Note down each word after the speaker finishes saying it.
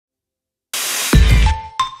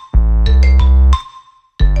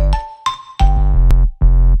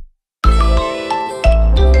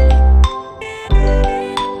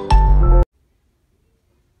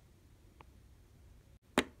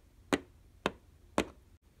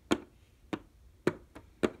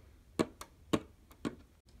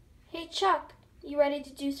Chuck, you ready to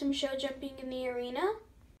do some show jumping in the arena?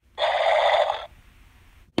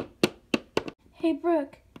 Hey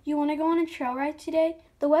Brooke, you want to go on a trail ride today?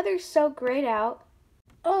 The weather's so great out.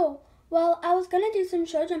 Oh, well, I was going to do some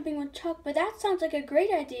show jumping with Chuck, but that sounds like a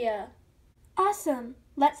great idea. Awesome.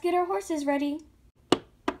 Let's get our horses ready.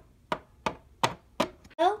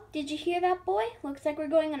 Well, did you hear that, boy? Looks like we're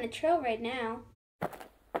going on a trail ride now.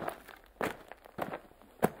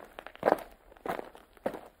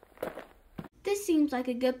 This seems like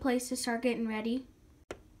a good place to start getting ready.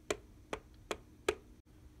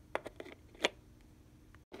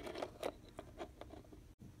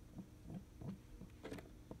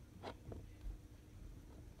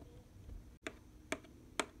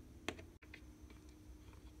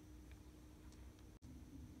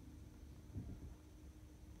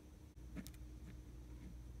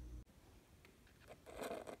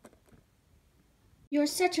 You're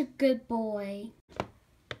such a good boy.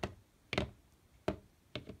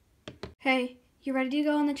 Hey, you ready to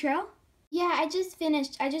go on the trail? Yeah, I just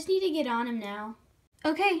finished. I just need to get on him now.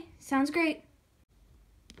 Okay, sounds great.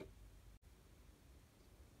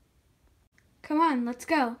 Come on, let's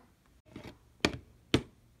go.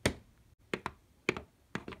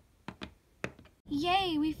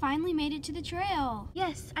 Yay, we finally made it to the trail.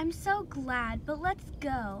 Yes, I'm so glad, but let's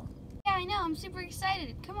go. Yeah, I know, I'm super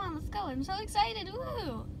excited. Come on, let's go. I'm so excited.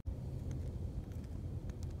 Woo!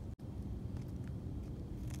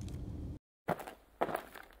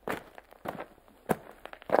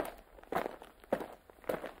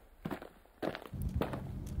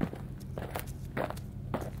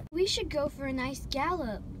 We should go for a nice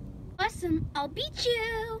gallop. Awesome, I'll beat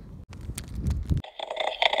you.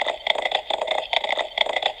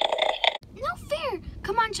 No fair.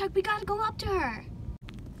 Come on, Chuck, we gotta go up to her.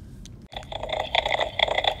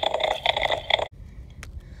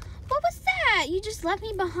 What was that? You just left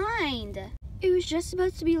me behind. It was just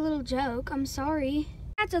supposed to be a little joke. I'm sorry.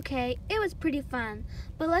 That's okay. It was pretty fun.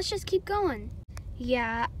 But let's just keep going.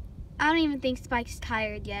 Yeah, I don't even think Spike's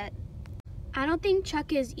tired yet. I don't think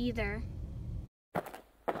Chuck is either.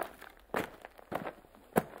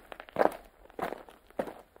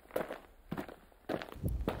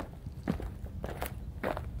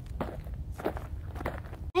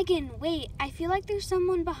 Megan, wait. I feel like there's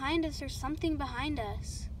someone behind us or something behind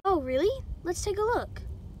us. Oh, really? Let's take a look.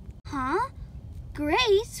 Huh?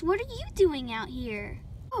 Grace, what are you doing out here?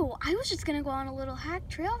 Oh, I was just gonna go on a little hack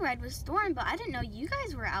trail ride with Storm, but I didn't know you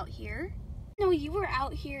guys were out here. No, you were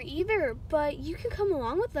out here either, but you can come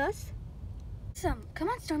along with us. Awesome. Come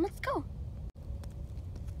on, Storm, let's go.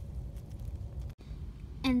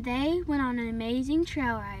 And they went on an amazing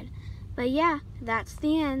trail ride. But yeah, that's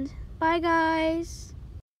the end. Bye, guys.